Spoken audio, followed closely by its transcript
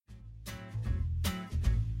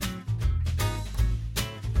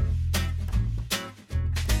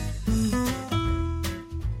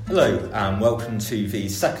Hello and welcome to the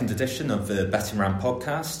second edition of the Betting Rant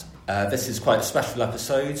podcast. This is quite a special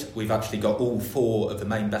episode. We've actually got all four of the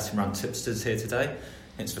main Betting Rant tipsters here today.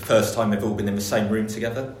 It's the first time they've all been in the same room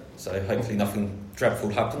together, so hopefully nothing dreadful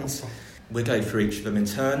happens. We'll go through each of them in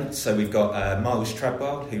turn. So we've got Miles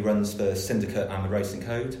Treadwell, who runs the Syndicate and the Racing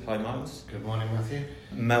Code. Hi Miles. Good morning, Matthew.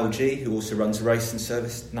 Mel G, who also runs the racing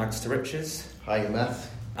service Nags to Riches. Hi Matt.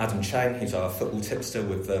 Adam Chang, who's our football tipster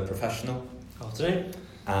with The Professional. Afternoon.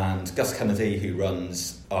 And Gus Kennedy, who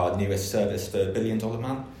runs our newest service, the $1 Billion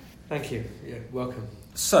Man. Thank you. Yeah, welcome.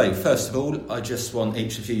 So, first of all, I just want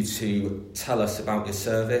each of you to tell us about your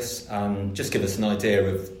service and just give us an idea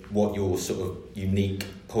of what your sort of unique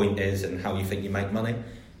point is and how you think you make money.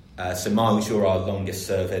 So, Miles, you're our longest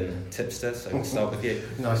serving tipster, so we'll start with you.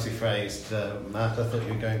 Nicely phrased, Matt. I thought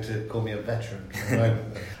you were going to call me a veteran. Right.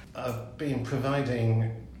 I've been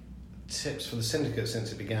providing tips for the Syndicate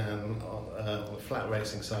since it began on the flat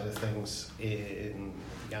racing side of things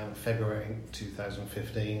began February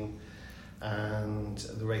 2015, and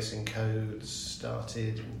the Racing Code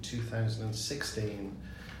started in 2016.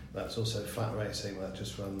 That's also flat racing, that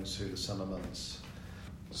just runs through the summer months.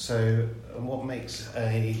 So what makes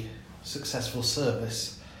a successful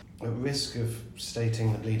service, at risk of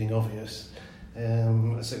stating the bleeding obvious,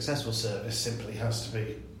 a successful service simply has to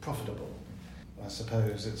be profitable. I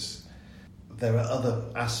suppose there are other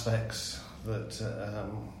aspects that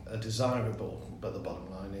are desirable, but the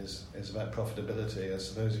bottom line is about profitability. I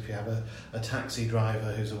suppose if you have a taxi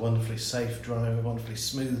driver who's a wonderfully safe driver, a wonderfully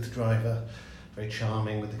smooth driver, very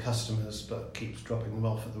charming with the customers, but keeps dropping them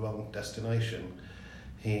off at the wrong destination,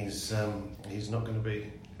 he's not going to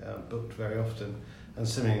be booked very often. And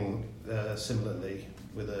similarly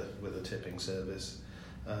with a tipping service,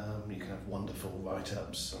 you can have wonderful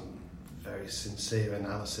write-ups and very sincere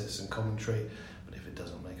analysis and commentary, but if it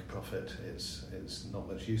doesn't make a profit, it's not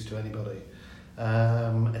much use to anybody.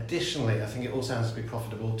 Additionally, I think it also has to be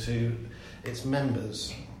profitable to its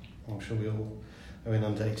members. I'm sure we all are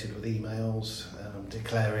inundated with emails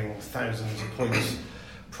declaring thousands of points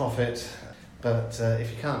profit, but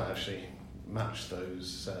if you can't actually match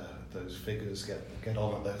those figures, get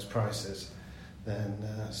on at those prices, then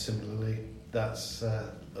similarly that's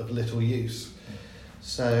of little use.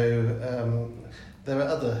 So there are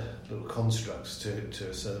other little constructs to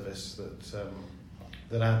a service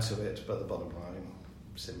that add to it, but the bottom line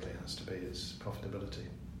simply has to be its profitability.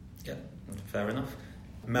 Yeah, fair enough.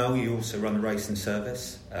 Mel, you also run a racing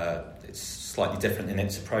service. It's slightly different in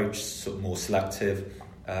its approach, sort of more selective.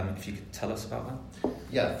 If you could tell us about that.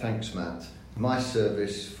 Yeah, thanks Matt. My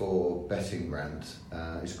service for Betting Rant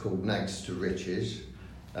is called Nags to Riches,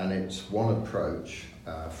 and it's one approach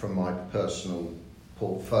from my personal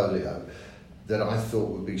portfolio that I thought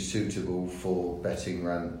would be suitable for Betting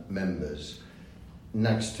Rant members.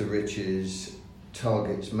 Nags to Riches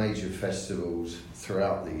targets major festivals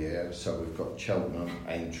throughout the year, so we've got Cheltenham,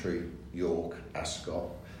 Aintree, York, Ascot,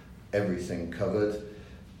 everything covered.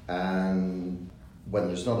 And when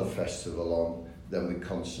there's not a festival on, then we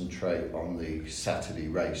concentrate on the Saturday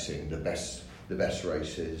racing, the best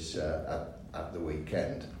races at the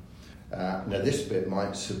weekend. Now this bit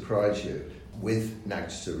might surprise you. With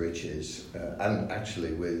Nags to Riches, and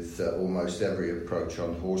actually with almost every approach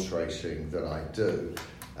on horse racing that I do,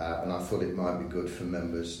 and I thought it might be good for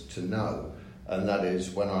members to know, and that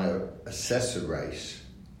is when I assess a race,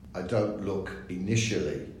 I don't look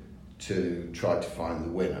initially to try to find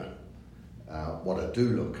the winner. What I do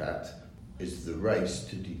look at is the race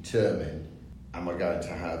to determine, am I going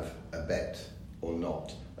to have a bet or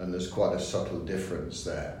not? And there's quite a subtle difference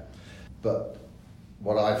there. But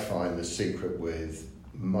what I find the secret with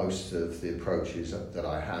most of the approaches that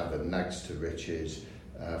I have at Nags to Riches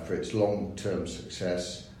for its long-term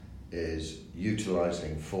success is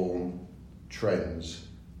utilising form, trends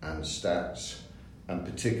and stats, and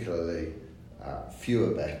particularly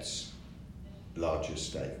fewer bets, larger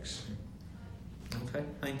stakes. Okay,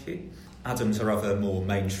 thank you. Adam's our other more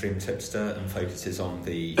mainstream tipster and focuses on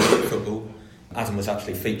the football. Adam was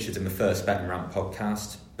actually featured in the first Betting Rant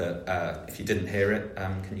podcast, but if you didn't hear it,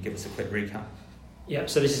 can you give us a quick recap? Yeah,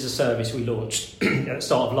 so this is a service we launched at the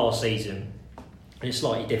start of last season, and it's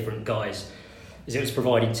slightly different, guys, as it was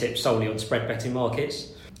providing tips solely on spread betting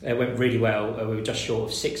markets. It went really well. We were just short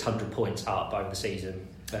of 600 points up over the season,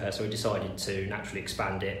 so we decided to naturally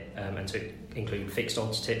expand it and to include fixed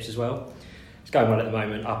odds tips as well. It's going well at the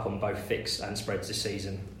moment, up on both fixed and spreads this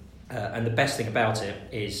season. And the best thing about it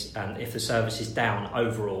is, if the service is down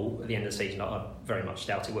overall at the end of the season, I very much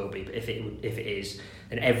doubt it will be, but if it is,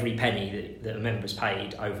 then every penny that a member's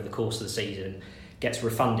paid over the course of the season gets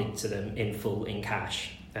refunded to them in full in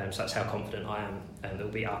cash. So that's how confident I am that we'll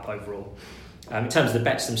be up overall. In terms of the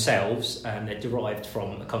bets themselves, they're derived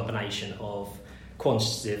from a combination of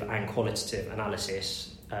quantitative and qualitative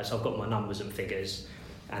analysis. So I've got my numbers and figures,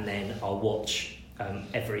 and then I'll watch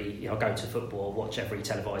I'll go to football, watch every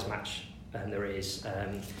televised match there is.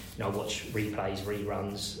 I'll watch replays,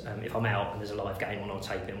 reruns. If I'm out and there's a live game on, I'll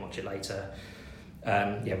tape it and watch it later.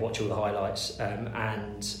 Watch all the highlights.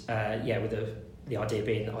 With the idea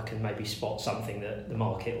being that I can maybe spot something that the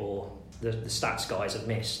market or the stats guys have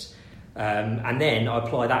missed. And then I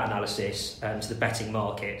apply that analysis to the betting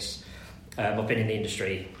markets. I've been in the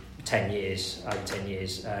industry over 10 years,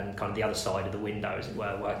 kind of the other side of the window, as it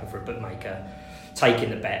were, working for a bookmaker, taking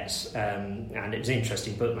the bets, and it was an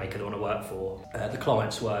interesting bookmaker to want to work for. The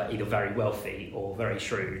clients were either very wealthy or very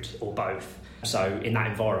shrewd, or both. So in that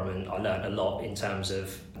environment, I learned a lot in terms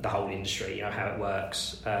of the whole industry, how it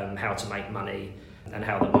works, how to make money, and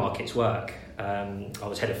how the markets work. I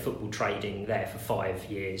was head of football trading there for 5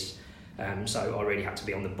 years, so I really had to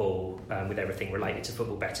be on the ball with everything related to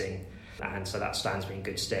football betting. And so that stands me in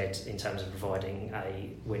good stead in terms of providing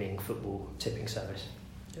a winning football tipping service.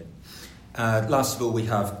 Okay. Last of all, we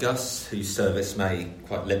have Gus, whose service may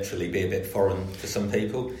quite literally be a bit foreign for some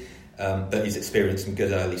people, but he's experienced some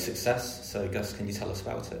good early success. So Gus, can you tell us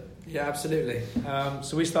about it? Yeah, absolutely.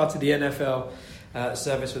 So we started the NFL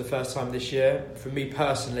service for the first time this year. For me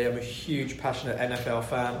personally, I'm a huge, passionate NFL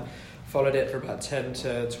fan. Followed it for about 10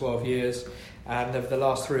 to 12 years, and over the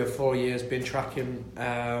last 3 or 4 years been tracking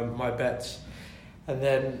my bets, and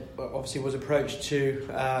then obviously was approached to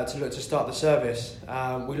look to start the service.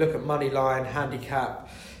 We look at money line, handicap,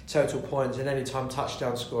 total points, and anytime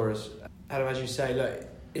touchdown scorers. Adam, as you say, look,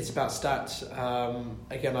 it's about stats.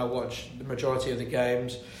 Again, I watch the majority of the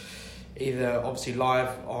games, either obviously live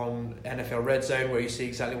on NFL Red Zone, where you see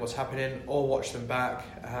exactly what's happening, or watch them back,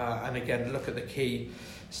 and again look at the key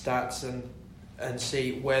stats and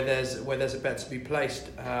see where there's a bet to be placed.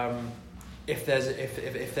 If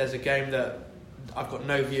there's a game that I've got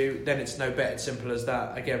no view, then it's no bet. It's simple as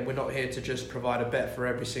that. Again, we're not here to just provide a bet for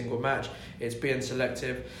every single match. It's being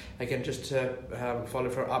selective. Again, just to follow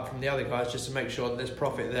up from the other guys, just to make sure that there's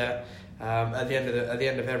profit there at the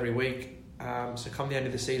end of every week. So come the end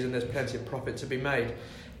of the season, there's plenty of profit to be made.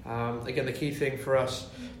 Again, the key thing for us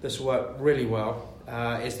that's worked really well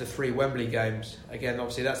is the 3 Wembley games. Again,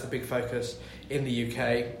 obviously that's the big focus in the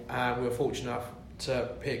UK. We were fortunate enough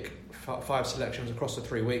to pick 5 selections across the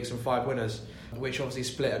 3 weeks and 5 winners, which obviously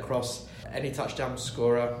split across any touchdown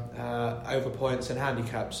scorer, over points and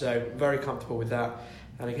handicap. So very comfortable with that.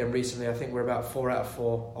 And again, recently I think we're about 4 out of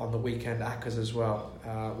 4 on the weekend ACCAs as well,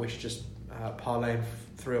 which just parlaying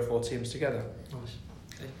 3 or 4 teams together. Nice.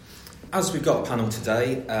 As we've got a panel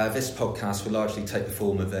today, this podcast will largely take the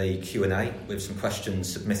form of a Q&A with some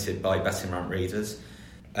questions submitted by Betting Rant readers.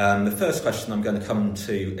 The first question I'm going to come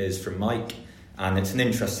to is from Mike, and it's an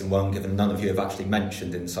interesting one given none of you have actually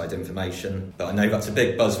mentioned inside information, but I know that's a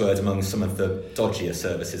big buzzword among some of the dodgier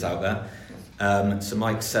services out there. So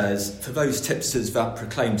Mike says, for those tipsters that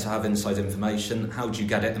proclaim to have inside information, how do you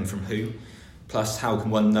get it and from who? Plus, how can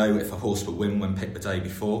one know if a horse will win when picked the day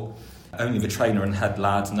before? Only the trainer and head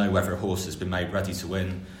lad know whether a horse has been made ready to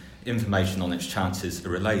win. Information on its chances are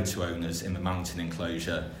relayed to owners in the mountain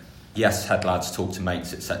enclosure. Yes, head lads talk to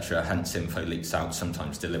mates, etc., hence info leaks out,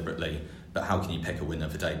 sometimes deliberately, but how can you pick a winner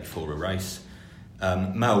the day before a race?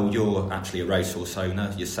 Mel, you're actually a racehorse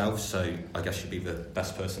owner yourself, so I guess you'd be the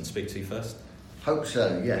best person to speak to first. Hope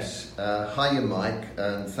so, yes. Hiya, Mike,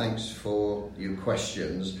 and thanks for your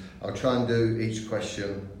questions. I'll try and do each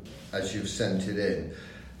question as you've sent it in.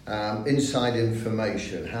 Inside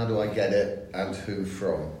information, how do I get it and who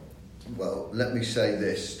from? Well, let me say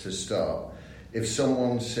this to start. If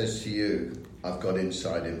someone says to you, I've got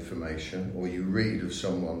inside information, or you read of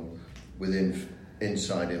someone with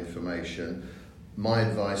inside information, my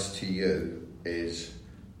advice to you is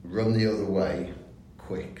run the other way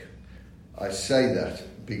quick. I say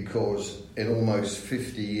that because in almost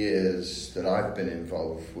 50 years that I've been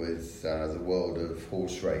involved with the world of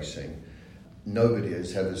horse racing, nobody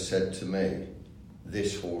has ever said to me,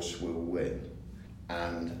 this horse will win.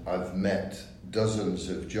 And I've met dozens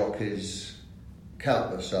of jockeys,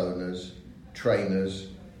 countless owners, trainers,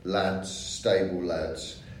 lads, stable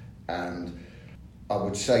lads, and I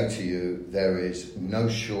would say to you, there is no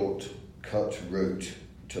shortcut route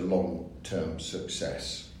to long-term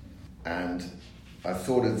success. And I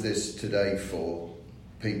thought of this today for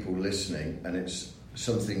people listening, and it's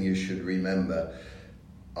something you should remember,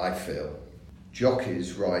 I feel.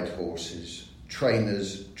 Jockeys ride horses,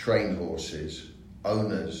 trainers train horses,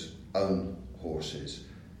 owners own horses,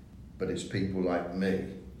 but it's people like me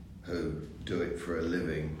who do it for a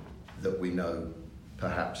living that we know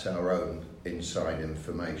perhaps our own inside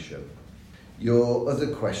information. Your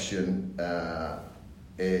other question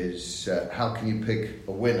is how can you pick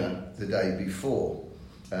a winner the day before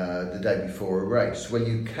a race? Well,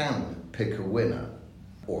 you can pick a winner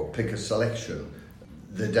or pick a selection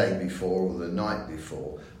the day before or the night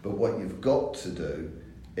before, but what you've got to do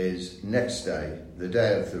is next day, the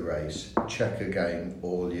day of the race, check again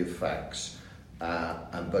all your facts,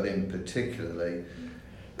 but in particularly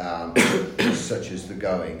such as the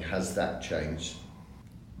going, has that changed?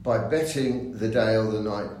 By betting the day or the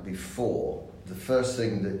night before, the first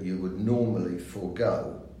thing that you would normally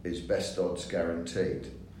forego is best odds guaranteed.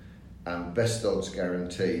 And best odds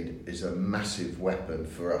guaranteed is a massive weapon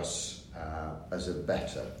for us as a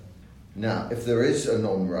bettor. Now, if there is a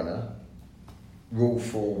non-runner, Rule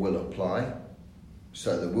 4 will apply,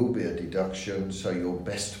 so there will be a deduction, so your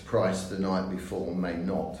best price the night before may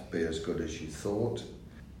not be as good as you thought.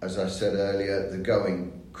 As I said earlier, the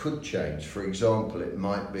going could change. For example, it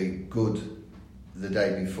might be good the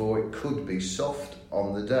day before, it could be soft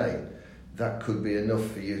on the day. That could be enough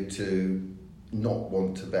for you to not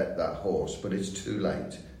want to bet that horse, but it's too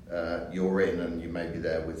late. You're in and you may be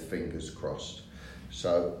there with fingers crossed.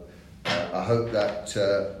 So I hope that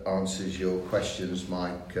answers your questions,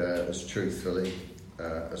 Mike, as truthfully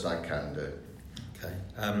as I can do.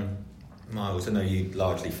 Okay. Miles, I know you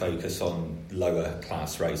largely focus on lower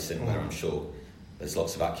class racing, where I'm sure there's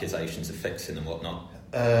lots of accusations of fixing and whatnot.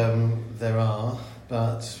 There are,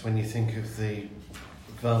 but when you think of the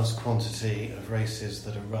vast quantity of races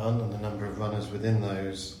that are run and the number of runners within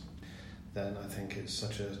those, then I think it's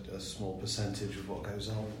such a small percentage of what goes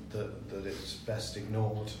on that it's best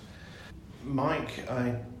ignored. Mike,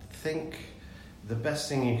 I think the best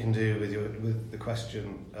thing you can do with the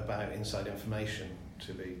question about inside information,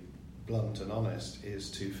 to be blunt and honest, is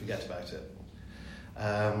to forget about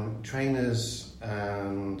it. Trainers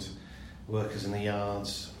and workers in the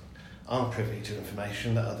yards aren't privy to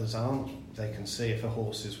information that others aren't. They can see if a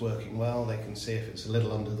horse is working well, they can see if it's a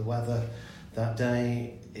little under the weather that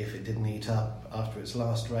day, if it didn't eat up after its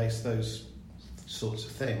last race, those sorts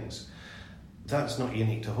of things. That's not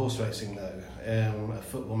unique to horse racing though. A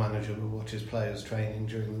football manager will watch his players training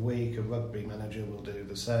during the week, a rugby manager will do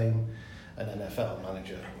the same, an NFL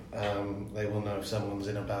manager. They will know if someone's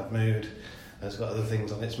in a bad mood, has got other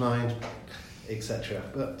things on its mind, etc.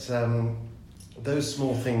 But those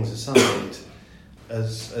small things aside,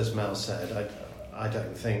 as Mel said, I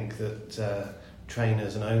don't think that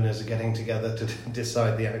trainers and owners are getting together to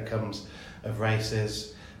decide the outcomes of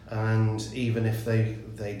races, and even if they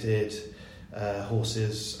did,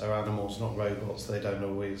 horses are animals, not robots. They don't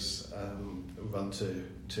always run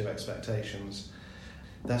to expectations.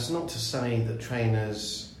 That's not to say that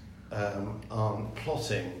trainers aren't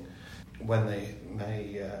plotting when they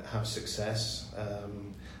may have success.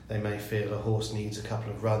 They may feel a horse needs a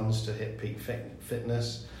couple of runs to hit peak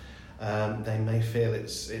fitness. They may feel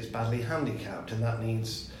it's badly handicapped and that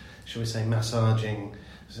needs, shall we say, massaging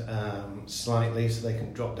slightly so they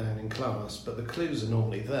can drop down in class. But the clues are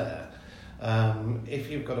normally there.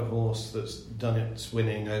 If you've got a horse that's done its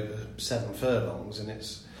winning over 7 furlongs and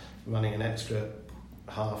it's running an extra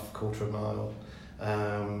quarter of a mile,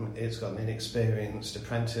 it's got an inexperienced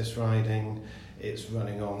apprentice riding, it's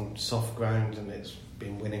running on soft ground and it's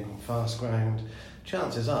been winning on fast ground,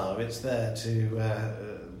 chances are it's there to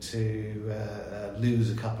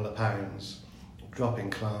lose a couple of pounds, drop in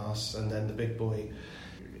class, and then the big boy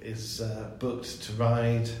is booked to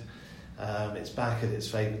ride. It's back at its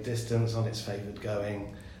favoured distance, on its favoured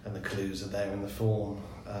going, and the clues are there in the form.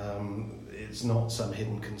 It's not some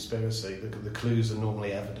hidden conspiracy. The clues are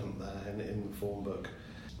normally evident there in the form book.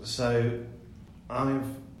 So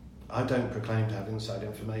I don't proclaim to have inside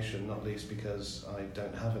information, not least because I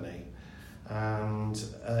don't have any. And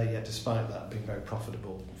yet despite that being very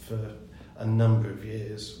profitable for a number of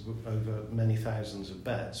years, over many thousands of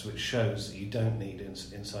bets, which shows that you don't need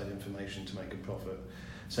inside information to make a profit.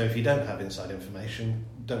 So if you don't have inside information,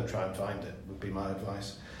 don't try and find it, would be my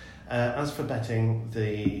advice. As for betting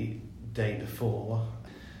the day before,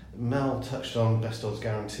 Mel touched on best odds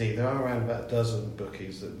guarantee. There are around about a dozen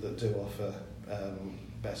bookies that do offer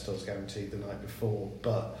best odds guarantee the night before,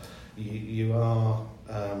 but you are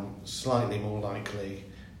slightly more likely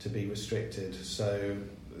to be restricted. So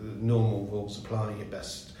normal rules apply. You're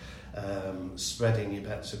best spreading your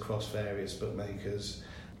bets across various bookmakers,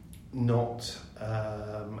 not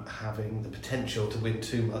having the potential to win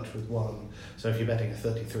too much with one. So if you're betting a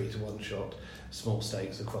 33 to 1 shot, small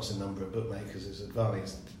stakes across a number of bookmakers is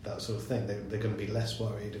advised, that sort of thing. They're going to be less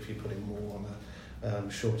worried if you're putting more on a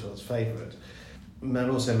short odds favourite. Matt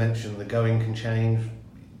also mentioned the going can change.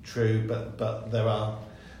 True, but there are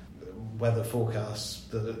weather forecasts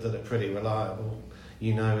that are pretty reliable.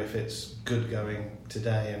 You know, if it's good going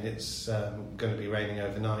today and it's going to be raining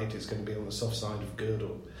overnight, it's going to be on the soft side of good,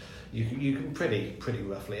 or you can pretty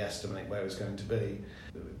roughly estimate where it's going to be.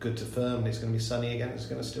 Good to firm, it's going to be sunny again, it's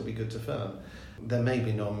going to still be good to firm. There may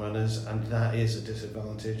be non-runners, and that is a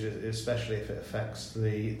disadvantage, especially if it affects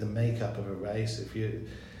the makeup of a race. If you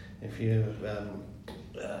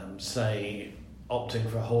say opting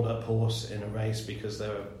for a hold-up horse in a race because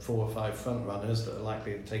there are 4 or 5 front runners that are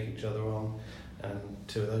likely to take each other on, and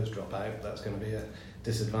 2 of those drop out, that's going to be a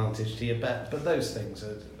disadvantage to your bet. But those things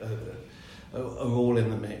are all in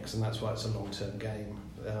the mix, and that's why it's a long-term game.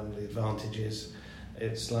 The advantage is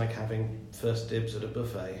it's like having first dibs at a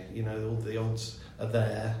buffet. You know, all the odds are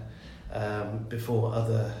there before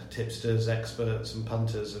other tipsters, experts and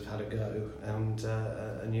punters have had a go, and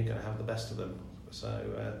you're going to have the best of them.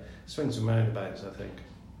 So swings and roundabouts, I think.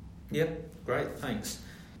 Yeah, great, thanks.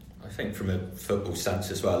 I think from a football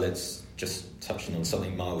sense as well, it's just touching on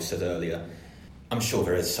something Miles said earlier. I'm sure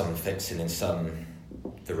there is some fixing in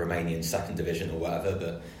the Romanian second division or whatever,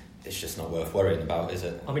 but it's just not worth worrying about, is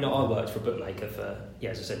it? I mean, I worked for a bookmaker for,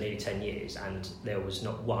 as I said, nearly 10 years, and there was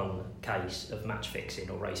not one case of match fixing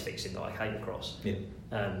or race fixing that I came across. Yeah.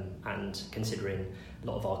 And considering a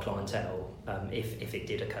lot of our clientele, if it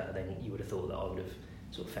did occur, then you would have thought that I would have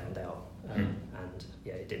sort of found out. And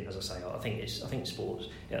yeah, it didn't. As I say, I think sports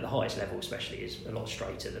at the highest level, especially, is a lot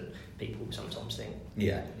straighter than people sometimes think.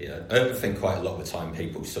 Yeah. I think quite a lot of the time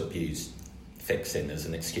people sort of use fixing as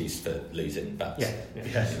an excuse for losing bets.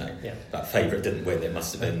 That favourite didn't win. It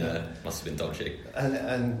must have been dodgy.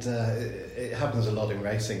 And it happens a lot in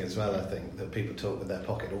racing as well. I think that people talk with their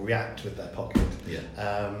pocket or react with their pocket. Yeah.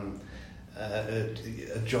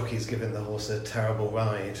 A jockey's giving the horse a terrible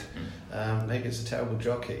ride. Maybe it's a terrible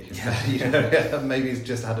jockey. Maybe he's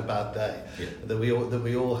just had a bad day. Yeah. That we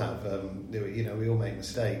all have. We all make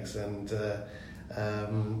mistakes, and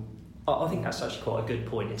I think that's actually quite a good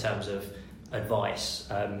point in terms of advice.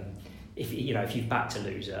 If you've backed a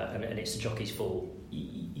loser and it's the jockey's fault,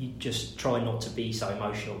 you just try not to be so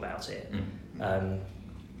emotional about it.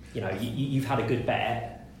 You've had a good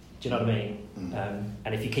bet. Do you know what I mean?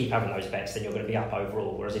 And if you keep having those bets, then you're going to be up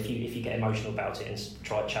overall. Whereas if you get emotional about it and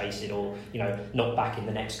try to chase it, or not back in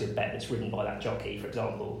the next good bet that's ridden by that jockey, for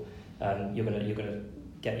example, you're going to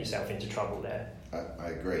get yourself into trouble there. I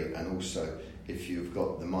agree, and also if you've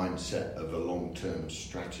got the mindset of a long-term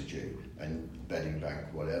strategy and betting bank,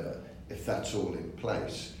 whatever, if that's all in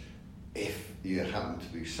place, if you happen to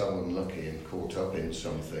be so unlucky and caught up in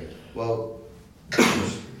something, well,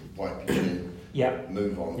 just wipe your chin. Yeah.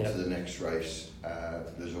 Move on to the next race.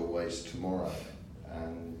 There's always tomorrow,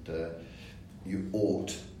 and you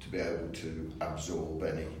ought to be able to absorb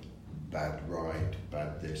any bad ride,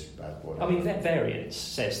 bad this, bad whatever. I mean, that variance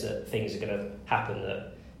says that things are going to happen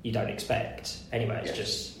that you don't expect. Anyway, it's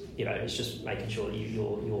just it's just making sure that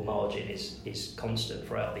your margin is constant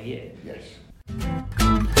throughout the year. Yes.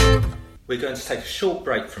 We're going to take a short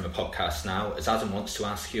break from the podcast now, as Adam wants to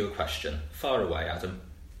ask you a question. Fire away, Adam.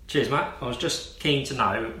 Cheers, Matt. I was just keen to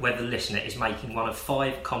know whether the listener is making one of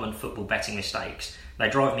 5 common football betting mistakes. They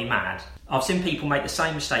drive me mad. I've seen people make the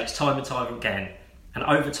same mistakes time and time again, and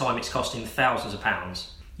over time it's costing thousands of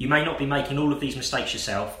pounds. You may not be making all of these mistakes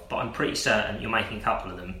yourself, but I'm pretty certain you're making a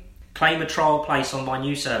couple of them. Claim a trial place on my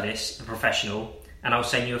new service, The Professional, and I'll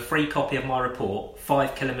send you a free copy of my report,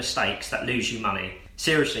 5 Killer Mistakes That Lose You Money.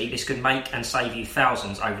 Seriously, this could make and save you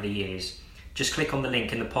thousands over the years. Just click on the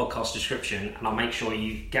link in the podcast description and I'll make sure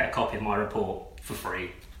you get a copy of my report for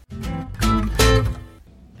free.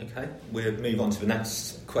 Okay, we'll move on to the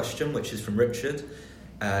next question, which is from Richard,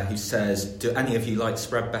 who says, do any of you like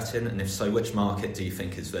spread betting, and if so, which market do you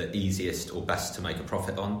think is the easiest or best to make a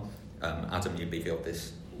profit on? Adam, you'd be the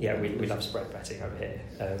obvious. Yeah, we love spread betting over here.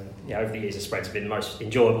 Over the years the spreads have been the most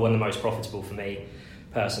enjoyable and the most profitable for me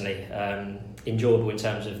personally. Enjoyable in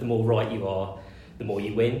terms of the more right you are, the more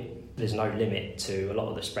you win. There's no limit to a lot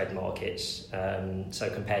of the spread markets. So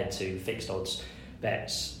compared to fixed odds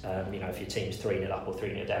bets, if your team's 3-0 up or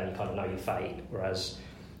 3-0 down, you kind of know your fate. Whereas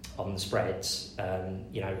on the spreads,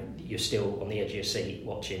 you're still on the edge of your seat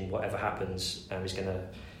watching whatever happens is going to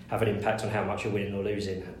have an impact on how much you're winning or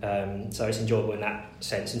losing. So it's enjoyable in that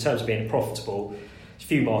sense. In terms of being profitable, there's a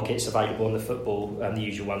few markets available on the football, the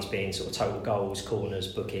usual ones being sort of total goals, corners,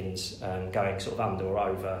 bookings, going sort of under or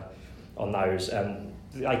over on those.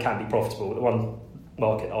 They can be profitable. The one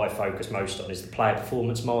market that I focus most on is the player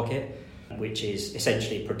performance market, which is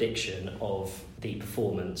essentially a prediction of the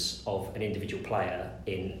performance of an individual player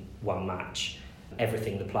in one match.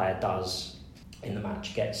 Everything the player does in the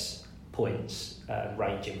match gets points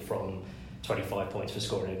ranging from 25 points for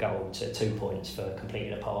scoring a goal to 2 points for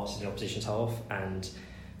completing a pass in the opposition's half, and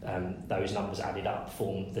those numbers added up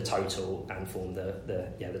form the total and form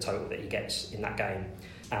the total that he gets in that game.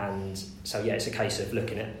 And so it's a case of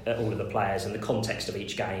looking at all of the players and the context of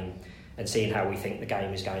each game and seeing how we think the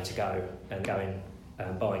game is going to go and going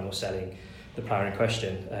buying or selling the player in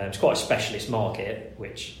question. It's quite a specialist market,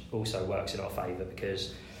 which also works in our favour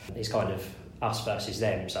because it's kind of us versus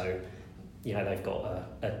them. So they've got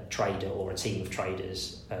a trader or a team of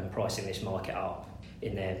traders pricing this market up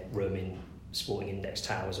in their room in Sporting Index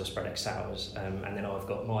Towers or Spreadex Towers, and then I've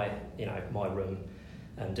got my room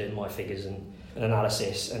doing my figures and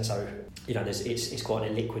analysis. And so it's quite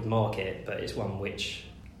a liquid market, but it's one which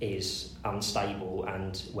is unstable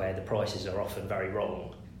and where the prices are often very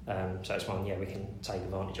wrong. So it's one we can take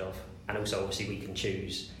advantage of, and also obviously we can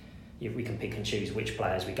choose. We can pick and choose which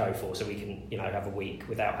players we go for, so we can have a week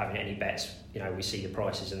without having any bets. We see the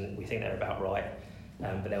prices and we think they're about right,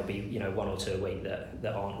 but there'll be one or two a week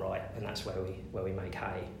that aren't right, and that's where we make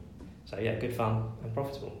hay. So good fun and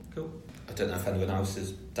profitable. Cool. I don't know if anyone else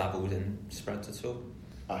has dabbled in spreads at all.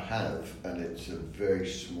 I have, and it's a very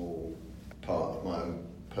small part of my own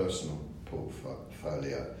personal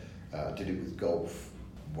portfolio. I did it with golf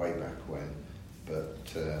way back when, but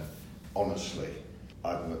honestly,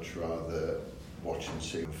 I'd much rather watch and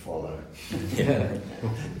see and follow. Yeah.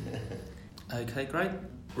 Okay, great.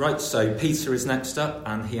 Right, so Peter is next up,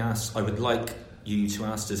 and he asks, I would like you to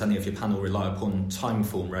ask, does any of your panel rely upon time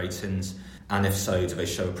form ratings? And if so, do they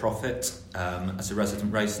show a profit? As a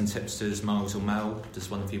resident racing tipsters, Miles or Mel, does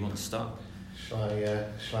one of you want to start? Shall I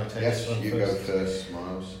take yes, this one you first? go first,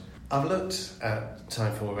 Miles. I've looked at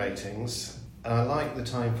Timeform ratings, and I like the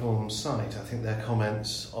Timeform site. I think their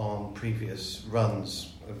comments on previous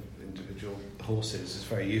runs of individual horses is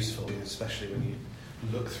very useful, especially when you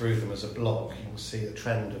look through them as a block. You will see the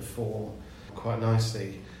trend of form quite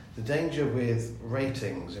nicely. The danger with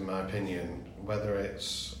ratings, in my opinion, whether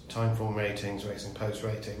it's Timeform ratings, Racing Post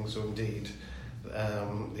ratings, or indeed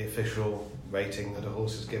the official rating that a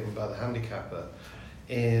horse is given by the handicapper,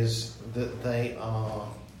 is that they are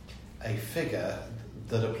a figure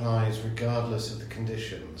that applies regardless of the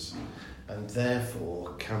conditions and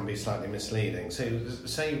therefore can be slightly misleading. So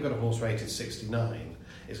say you've got a horse rated 69,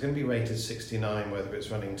 it's going to be rated 69 whether it's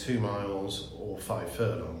running 2 miles or 5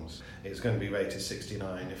 furlongs. It's going to be rated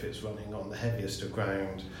 69 if it's running on the heaviest of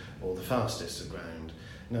ground or the fastest of ground.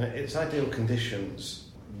 Now, its ideal conditions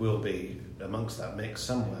will be amongst that mix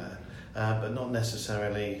somewhere, but not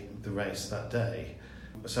necessarily the race that day.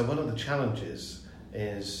 So one of the challenges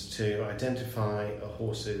is to identify a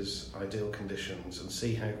horse's ideal conditions and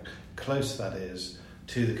see how close that is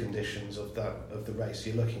to the conditions of the race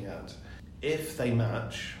you're looking at. If they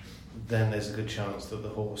match, then there's a good chance that the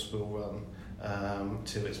horse will run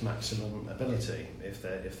to its maximum ability. If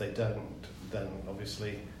they don't, then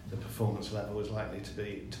obviously the performance level is likely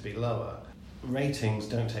to be lower. Ratings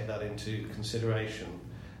don't take that into consideration.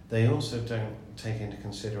 They also don't take into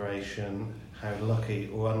consideration how lucky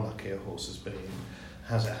or unlucky a horse has been.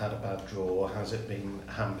 Has it had a bad draw? Has it been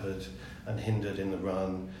hampered and hindered in the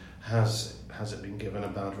run? Has it been given a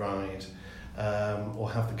bad ride?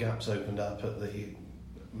 Or have the gaps opened up at the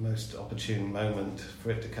most opportune moment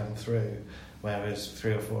for it to come through, whereas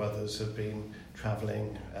 3 or 4 others have been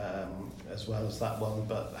travelling as well as that one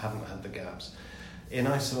but haven't had the gaps. In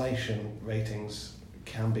isolation, ratings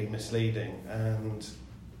can be misleading, and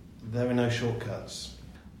there are no shortcuts.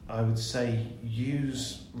 I would say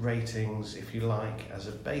use ratings, if you like, as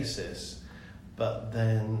a basis, but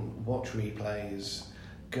then watch replays,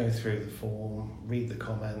 go through the form, read the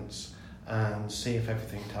comments, and see if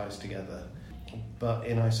everything ties together. But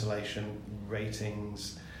in isolation,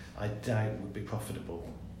 ratings, I doubt would be profitable.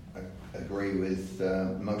 I agree with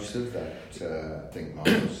most of that, I think,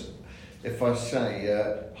 Miles. If I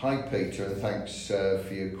say, hi Peter, and thanks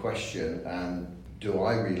for your question, and do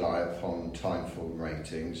I rely upon Timeform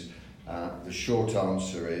ratings? The short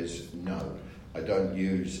answer is no. I don't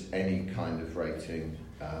use any kind of rating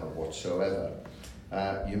whatsoever.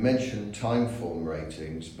 You mentioned Timeform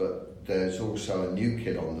ratings, but there's also a new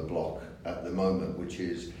kid on the block at the moment, which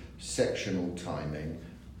is sectional timing,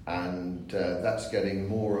 and that's getting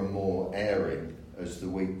more and more airing as the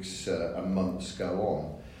weeks and months go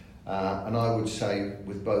on. And I would say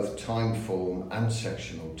with both Timeform and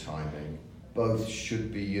sectional timing, both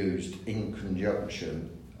should be used in conjunction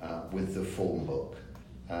with the form book.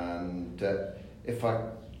 And if I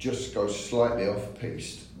just go slightly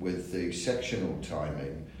off-piste with the sectional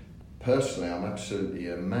timing, personally I'm absolutely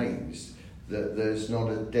amazed that there's not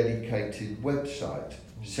a dedicated website,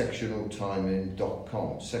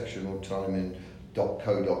 sectionaltiming.com,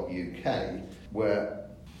 sectionaltiming.co.uk, where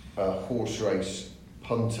a horse race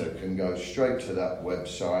punter can go straight to that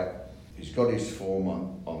website. He's got his form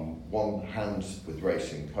on one hand with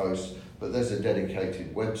Racing Post, but there's a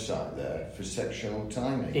dedicated website there for sectional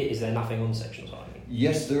timing. Is there nothing on sectional timing?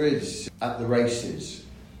 Yes, there is. At the races,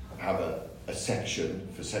 have a section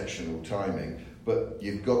for sectional timing, but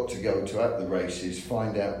you've got to go to at the races,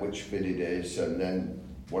 find out which bit it is, and then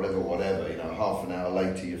whatever, half an hour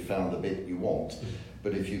later you found the bit you want.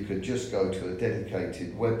 But if you could just go to a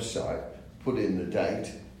dedicated website, put in the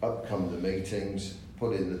date, up come the meetings,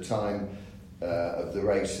 put in the time of the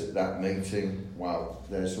race at that meeting, well,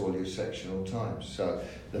 there's all your sectional times. So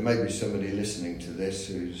there may be somebody listening to this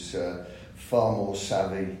who's far more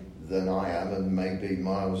savvy than I am, and maybe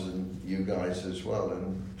Miles and you guys as well,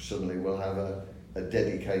 and suddenly we'll have a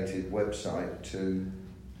dedicated website to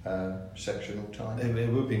sectional time.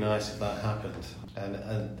 It would be nice if that happened, and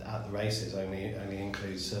at the races only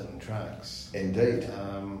includes certain tracks. Indeed.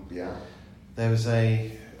 Yeah. There was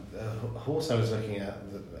a horse I was looking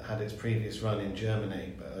at that had its previous run in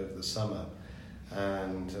Germany over the summer,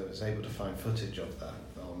 and I was able to find footage of that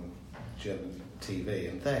on German TV,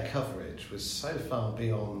 and their coverage was so far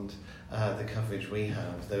beyond the coverage we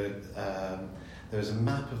have. There was a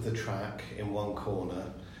map of the track in one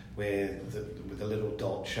corner with a little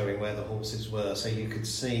dot showing where the horses were, so you could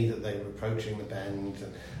see that they were approaching the bend,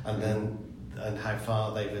 and how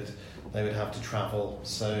far they would have to travel.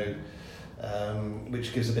 So.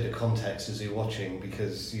 Which gives a bit of context as you're watching,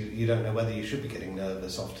 because you don't know whether you should be getting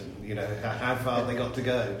nervous often. How far they got to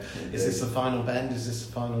go. Is this the final bend? Is this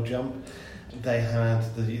the final jump? They had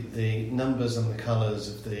the numbers and the colours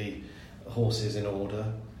of the horses in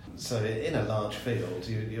order. So in a large field,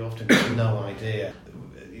 you often have no idea.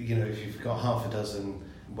 If you've got half a dozen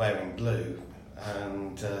wearing blue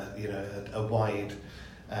and a wide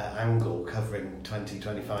angle covering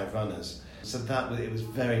 20-25 runners. So it was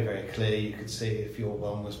very, very clear. You could see if your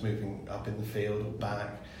one was moving up in the field or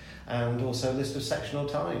back, and also a list of sectional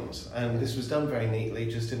times. And this was done very neatly,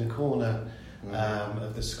 just in a corner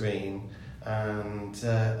of the screen, and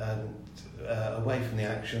away from the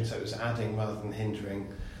action. So it was adding rather than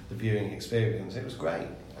hindering the viewing experience. It was great,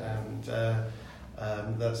 and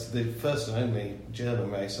that's the first and only German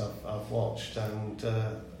race I've watched, and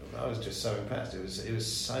I was just so impressed. It was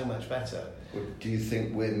so much better. Well, do you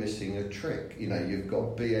think we're missing a trick? You've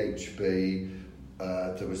got BHB,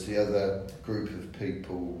 there was the other group of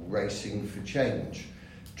people, Racing for Change,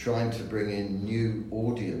 trying to bring in new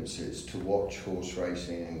audiences to watch horse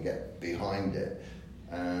racing and get behind it.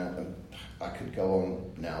 I could go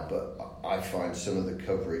on now, but I find some of the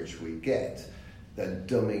coverage we get, they're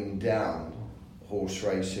dumbing down horse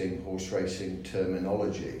racing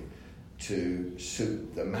terminology to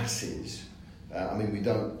suit the masses. We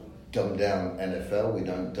don't dumb down NFL, we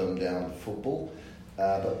don't dumb down football,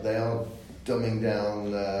 but they are dumbing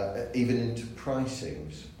down even into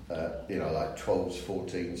pricings, like 12s,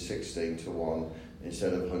 14, 16 to 1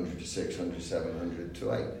 instead of 100 to 600, 700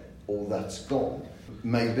 to 8. All that's gone.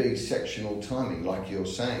 Maybe sectional timing, like you're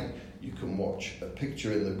saying, you can watch a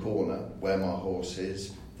picture in the corner where my horse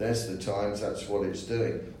is, there's the times, that's what it's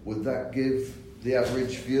doing. Would that give the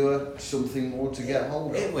average viewer something more to get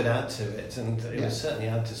hold of? It would add to it, and it would certainly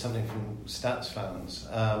add to something from stats fans.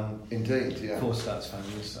 Indeed, yeah. For stats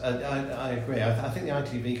fans. I agree. I think the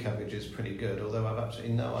ITV coverage is pretty good, although I've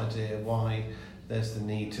absolutely no idea why there's the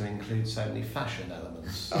need to include so many fashion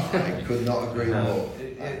elements. I could not agree more.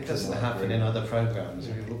 It doesn't happen in other programmes.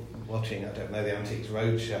 If you're watching, I don't know, the Antiques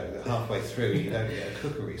Roadshow, that halfway through you don't get a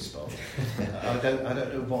cookery spot. I don't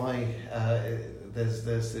know why there's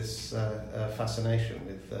this fascination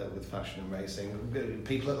with fashion and racing.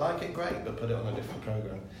 People that like it, great, but put it on a different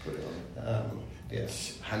programme. Put it on.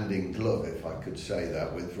 Yes. Hand in glove, if I could say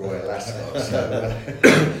that, with Royal Ascot. So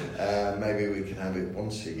maybe we can have it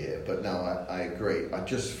once a year. But no, I agree. I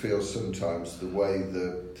just feel sometimes the way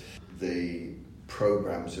the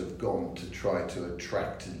programmes have gone to try to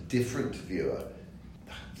attract a different viewer,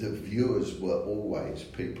 the viewers were always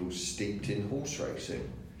people steeped in horse racing.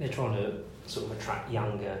 They're trying to sort of attract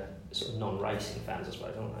younger, sort of non-racing fans, I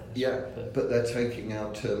suppose, aren't they? Yeah, but they're taking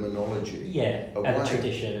our terminology. Yeah, away. and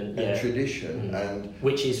tradition. And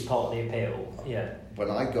which is part of the appeal, yeah. When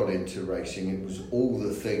I got into racing, it was all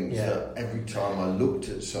the things that every time I looked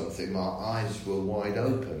at something, my eyes were wide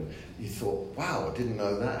open. You thought, wow, I didn't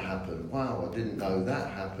know that happened. Wow, I didn't know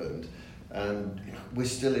that happened. And we're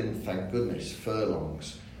still in, thank goodness,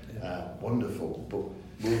 furlongs. Wonderful.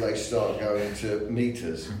 But will they start going to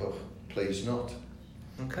metres? Oh, please not.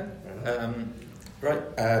 Okay.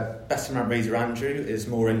 Betting Rant reader Andrew is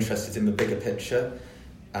more interested in the bigger picture,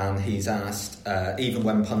 and he's asked, even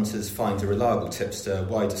when punters find a reliable tipster,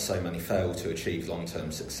 why do so many fail to achieve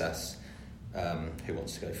long-term success? Who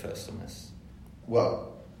wants to go first on this?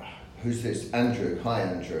 Well, who's this? Andrew. Hi,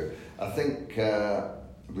 Andrew. I think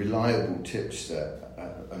reliable tipster,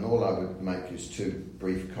 and all I would make is two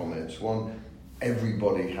brief comments. One,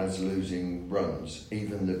 everybody has losing runs,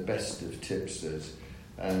 even the best of tipsters,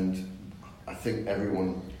 and I think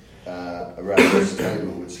everyone around this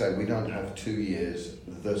table would say we don't have 2 years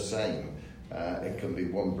the same. It can be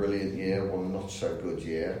one brilliant year, one not so good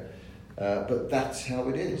year, but that's how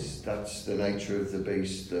it is. That's the nature of the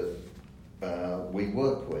beast that we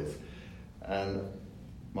work with. And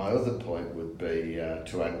my other point would be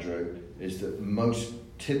to Andrew is that most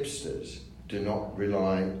tipsters do not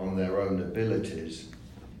rely on their own abilities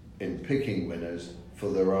in picking winners for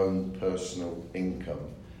their own personal income.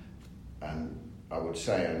 And I would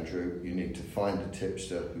say, Andrew, you need to find a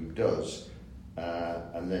tipster who does,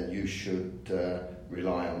 and then you should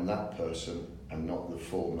rely on that person and not the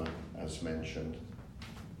former, as mentioned.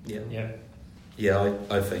 Yeah,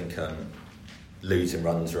 I think losing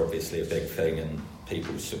runs are obviously a big thing, and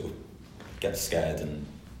people sort of get scared and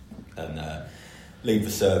leave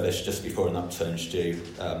the service just before an upturn's due.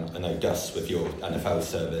 I know, Gus, with your NFL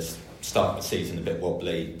service, start the season a bit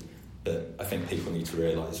wobbly, but I think people need to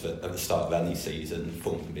realise that at the start of any season,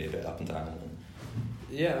 form can be a bit up and down.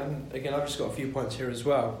 Yeah, and again, I've just got a few points here as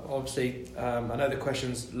well. Obviously, I know the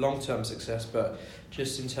question's long-term success, but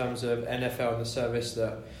just in terms of NFL and the service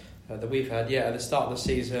that we've had, at the start of the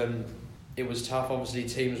season, it was tough. Obviously,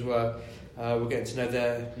 teams were getting to know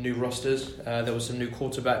their new rosters. There was some new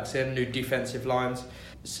quarterbacks in, new defensive lines.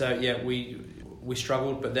 So we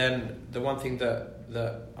struggled. But then the one thing that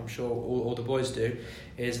I'm sure all the boys do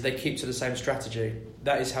is they keep to the same strategy.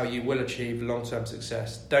 That is how you will achieve long-term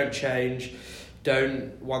success. Don't change.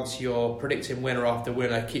 Don't, once you're predicting winner after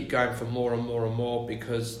winner, keep going for more and more and more,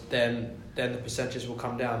 because then the percentages will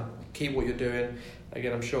come down. Keep what you're doing.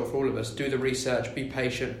 Again, I'm sure for all of us, do the research, be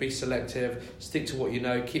patient, be selective, stick to what you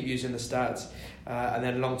know, keep using the stats, and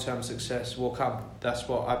then long-term success will come. That's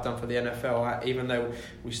what I've done for the NFL. Even though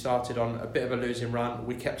we started on a bit of a losing run,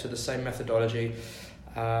 we kept to the same methodology,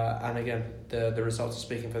 and again, the results are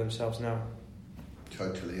speaking for themselves now.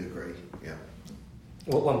 Totally agree, yeah.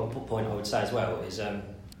 Well, one point I would say as well is, I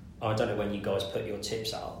don't know when you guys put your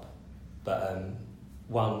tips up, but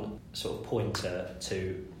one sort of pointer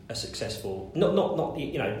to a successful, not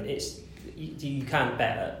you know, it's you can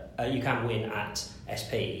bet, you can win at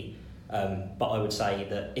SP, but I would say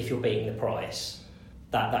that if you're beating the price,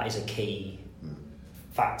 that is a key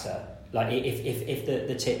factor. Like if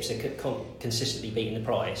the tips are consistently beating the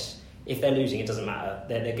price, if they're losing, it doesn't matter.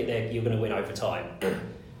 You're going to win over time.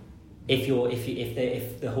 If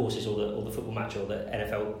the horses or the football match or the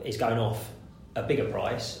NFL is going off a bigger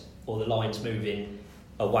price, or the line's moving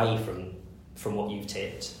away from what you've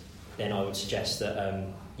tipped, then I would suggest that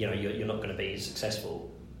you're not going to be as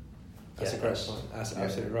successful. That's a great point. That's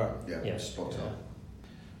absolutely right. Yeah, spot on.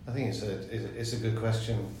 I think it's a good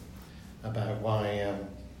question about why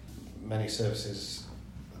many services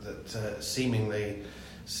that seemingly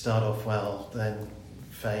start off well then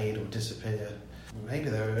fade or disappear. Maybe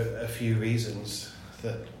there are a few reasons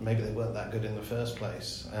that maybe they weren't that good in the first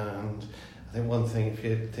place. And I think one thing, if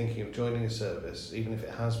you're thinking of joining a service, even if it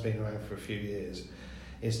has been around for a few years,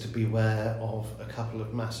 is to beware of a couple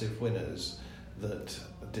of massive winners that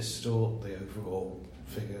distort the overall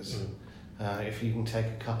figures. If you can take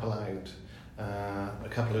a couple out, a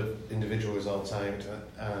couple of individual results out,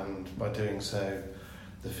 and by doing so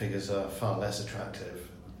the figures are far less attractive,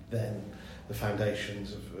 then the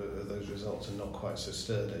foundations of those results are not quite so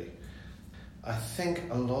sturdy. I think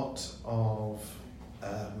a lot of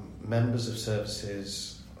members of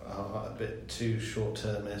services are a bit too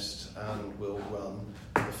short-termist and will run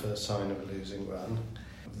at the first sign of a losing run.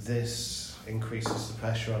 This increases the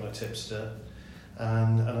pressure on a tipster,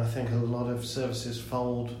 and I think a lot of services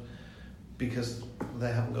fold because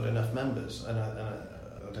they haven't got enough members. And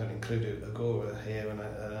I don't include Agora here, and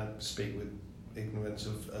I speak with ignorance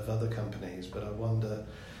of other companies, but I wonder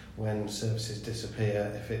when services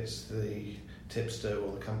disappear if it's the tipster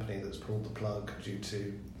or the company that's pulled the plug due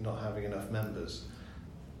to not having enough members,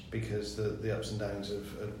 because the ups and downs of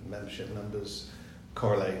membership numbers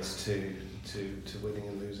correlates to winning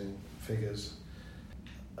and losing figures.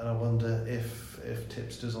 And I wonder if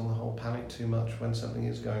tipsters on the whole panic too much when something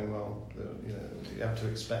is going wrong. You have to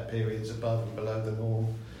expect periods above and below the norm.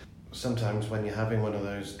 Sometimes when you're having one of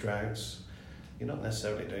those droughts, you're not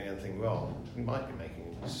necessarily doing anything wrong. You might be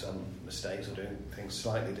making some mistakes or doing things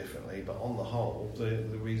slightly differently, but on the whole, the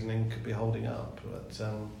reasoning could be holding up. But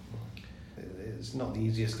it's not the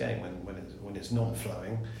easiest game when it's not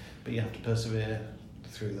flowing, but you have to persevere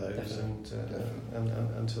through those and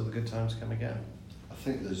until the good times come again. I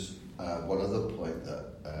think there's one other point that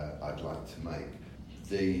I'd like to make.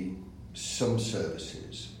 Some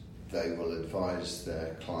services, they will advise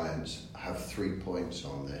their clients, have 3 points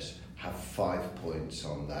on this, have 5 points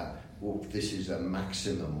on that. Well, this is a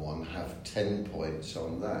maximum one, have 10 points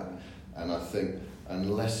on that. And I think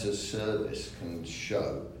unless a service can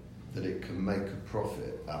show that it can make a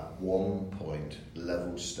profit at 1 point,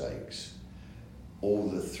 level stakes, all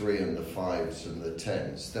the 3 and the 5s and the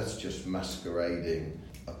 10s, that's just masquerading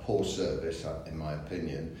a poor service, in my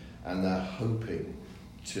opinion, and they're hoping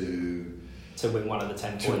to win one of the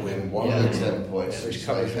 10 points. To win one of the 10 points. Which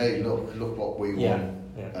say, hey, look what we won.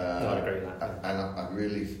 I agree with that.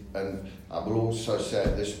 And I will also say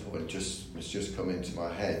at this point, it's just come into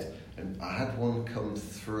my head, and I had one come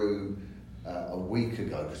through a week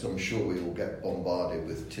ago, because I'm sure we will get bombarded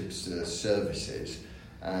with tipster services,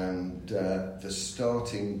 and the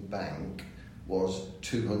starting bank was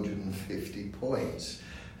 250 points.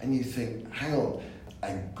 And you think, hang on,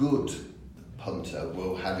 a good punter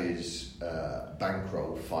will have his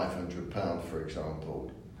bankroll, £500 for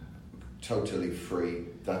example, totally free,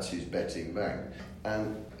 that's his betting bank.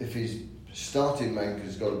 And if his starting bank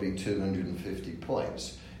has got to be 250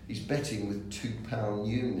 points, he's betting with £2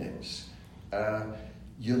 units.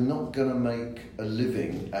 You're not going to make a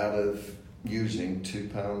living out of using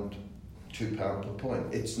 £2 per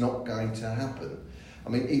point. It's not going to happen. I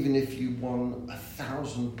mean, even if you won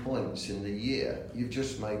 1,000 points in the year, you've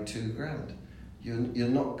just made £2,000. You're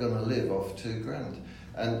not going to live off £2,000.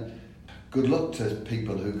 And good luck to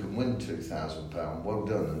people who can win £2,000. Well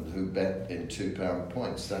done, and who bet in £2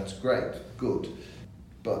 points. That's great, good.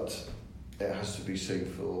 But it has to be seen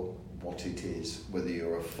for what it is, whether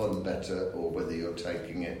you're a fun bettor or whether you're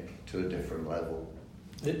taking it to a different level.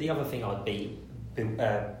 The other thing I'd be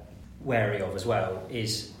wary of as well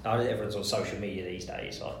is, I know everyone's on social media these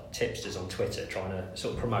days, like tipsters on Twitter trying to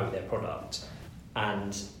sort of promote their product,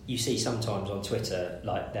 and you see sometimes on Twitter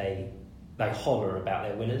like they holler about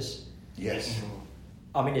their winners. Yes.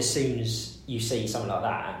 I mean, as soon as you see something like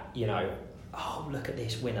that, you know, oh, look at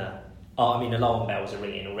this winner. Oh, I mean, alarm bells are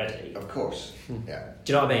ringing already. Of course, yeah.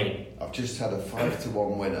 Do you know what I mean? I've just had a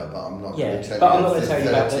 5-1 winner, but I'm not going to tell you. But I'm not going to tell you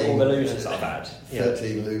about all the losers I've had.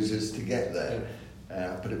 13 losers to get there.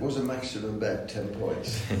 But it was a maximum bet, 10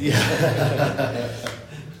 points.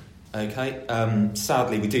 Okay,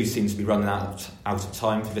 sadly we do seem to be running out of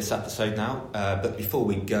time for this episode now, but before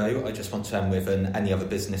we go, I just want to end with an any other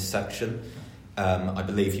business section. I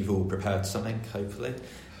believe you've all prepared something, hopefully.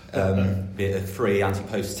 Be it a free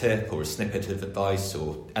anti-post tip or a snippet of advice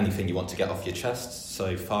or anything you want to get off your chest,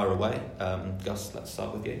 so fire away. Gus, let's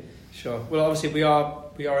start with you. Sure. Well, obviously we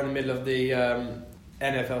are in the middle of the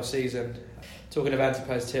NFL season. Talking of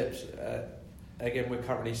anti-post tips, again we're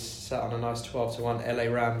currently sat on a nice 12-1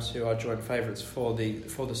 LA Rams, who are joint favourites for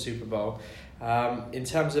the Super Bowl. In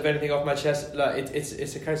terms of anything off my chest,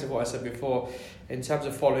 it's a case of what I said before. In terms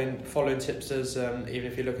of following tipsters, even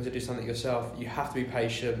if you're looking to do something yourself, you have to be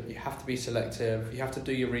patient, you have to be selective, you have to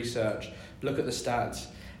do your research, look at the stats,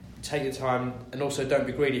 take your time, and also don't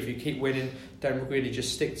be greedy. If you keep winning, don't be greedy,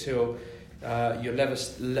 just stick to your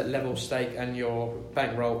level stake and your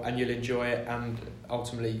bankroll, and you'll enjoy it, and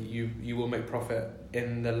ultimately you will make profit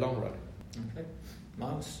in the long run. Okay,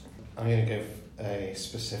 Miles? I'm going to give a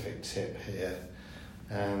specific tip here,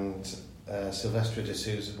 and Silvestre de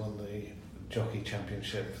Sousa won the Jockey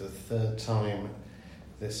Championship for the third time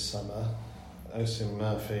this summer. Oisin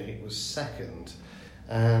Murphy was second,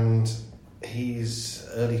 and he's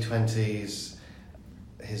early 20s.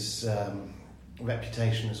 His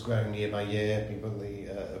reputation has grown year by year. He won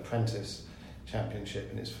the Apprentice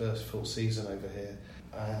Championship in his first full season over here,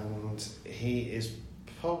 and he is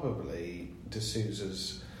probably de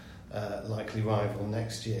Sousa's likely rival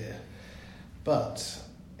next year. But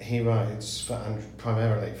he rides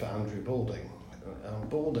primarily for Andrew Balding.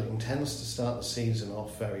 Balding tends to start the season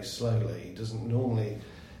off very slowly.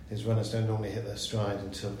 His runners don't normally hit their stride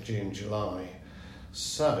until June, July.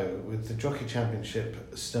 So, with the Jockey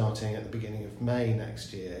Championship starting at the beginning of May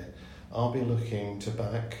next year, I'll be looking to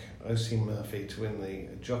back Oisin Murphy to win the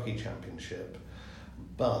Jockey Championship,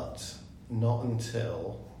 but not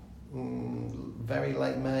until very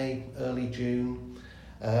late May, early June,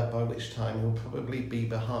 by which time he'll probably be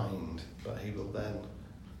behind, but he will then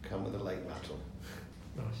come with a late battle.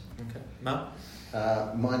 Nice. Okay.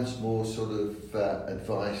 Matt? Mine's more sort of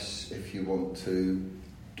advice if you want to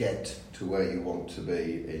get to where you want to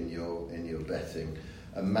be in your betting.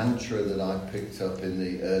 A mantra that I picked up in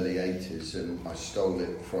the early 80s, and I stole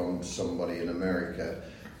it from somebody in America,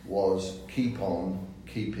 was keep on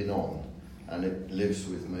keeping on, and it lives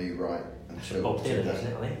with me right until Bob Dylan, today. isn't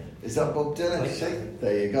it, I think? Is that Bob Dylan? See?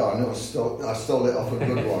 There you go. I know I stole it off a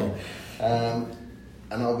good one.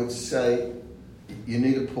 And I would say you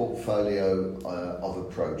need a portfolio of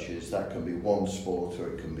approaches. That can be one sport or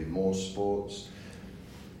it can be more sports.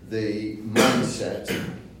 The mindset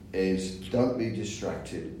is don't be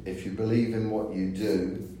distracted. If you believe in what you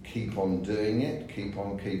do, keep on doing it, keep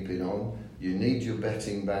on keeping on. You need your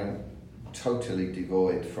betting bank totally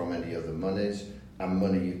devoid from any other monies and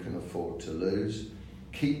money you can afford to lose.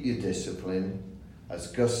 Keep your discipline. As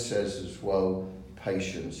Gus says as well,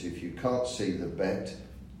 patience. If you can't see the bet,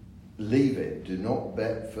 leave it. Do not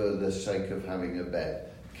bet for the sake of having a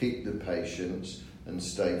bet. Keep the patience and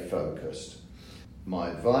stay focused. My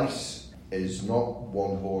advice is not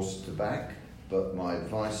one horse to back, but my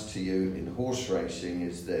advice to you in horse racing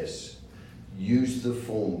is this. Use the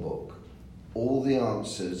form book. All the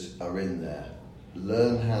answers are in there.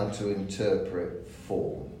 Learn how to interpret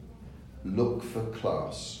form. Look for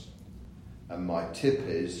class. And my tip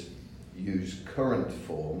is use current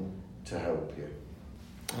form to help you.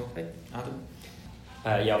 Okay. Adam?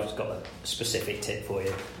 Yeah, I've just got a specific tip for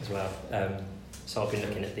you as well. So I've been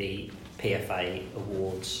looking at the PFA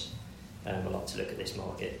awards. I like to look at this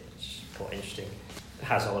market. It's quite interesting.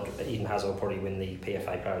 Eden Hazard probably win the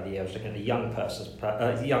PFA Player of the Year. I was looking at the young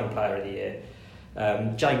Player of the Year.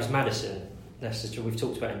 James Maddison. We've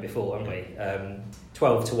talked about him before, haven't we?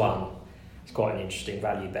 12-1. It's quite an interesting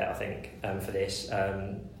value bet, I think, for this.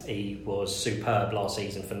 He was superb last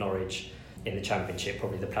season for Norwich in the Championship,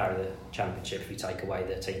 probably the player of the Championship if you take away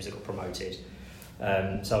the teams that got promoted.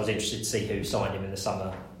 So I was interested to see who signed him in the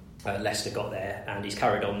summer. Leicester got there, and he's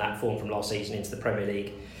carried on that form from last season into the Premier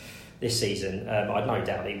League this season. I'd no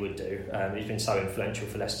doubt he would do. He's been so influential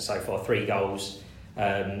for Leicester so far. 3 goals,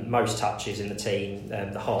 most touches in the team,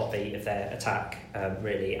 the heartbeat of their attack,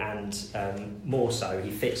 really, and more so,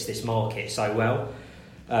 he fits this market so well.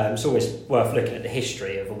 It's always worth looking at the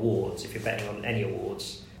history of awards if you're betting on any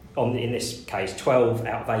awards. In this case, 12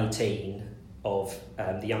 out of 18 of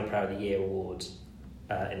the Young Player of the Year awards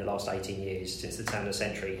in the last 18 years since the turn of the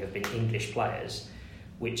century have been English players,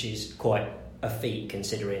 which is quite a feat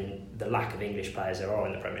considering the lack of English players there are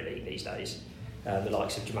in the Premier League these days. The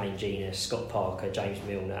likes of Jermaine Genius, Scott Parker, James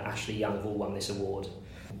Milner, Ashley Young have all won this award,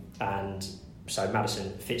 and so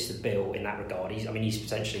Maddison fits the bill in that regard. He's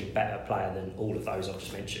potentially a better player than all of those I've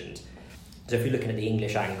just mentioned. So if you're looking at the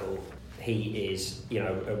English angle, he is,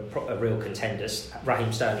 a real contender.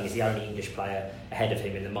 Raheem Sterling is the only English player ahead of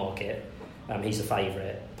him in the market. He's the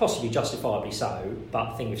favourite, possibly justifiably so,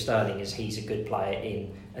 but the thing with Sterling is he's a good player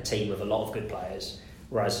in a team with a lot of good players,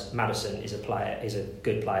 whereas Maddison is a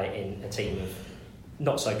good player in a team of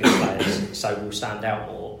not so good players, so will stand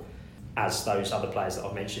out more, as those other players that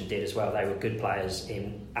I've mentioned did as well. They were good players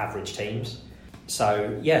in average teams.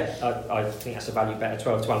 So yeah, I think that's a value bet at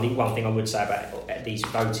 12-1. The one thing I would say about these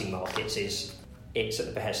voting markets is it's at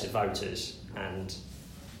the behest of voters, and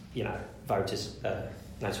voters are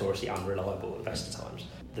notoriously unreliable at the best of times.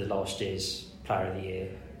 The last year's Player of the Year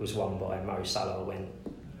was won by Mo Salah when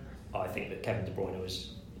I think that Kevin De Bruyne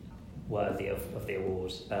was worthy of the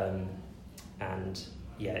award. And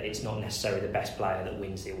yeah, it's not necessarily the best player that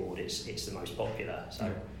wins the award, it's the most popular.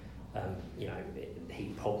 So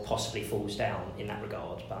he possibly falls down in that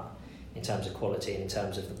regard, but in terms of quality and in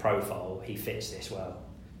terms of the profile, he fits this well.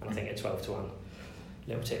 And I think at 12-1,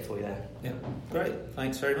 little tip for you there. Yeah, great.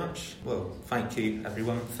 Thanks very much. Well, thank you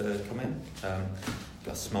everyone for coming.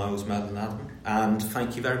 Gus, Miles, Matt and Adam. And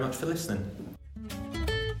thank you very much for listening.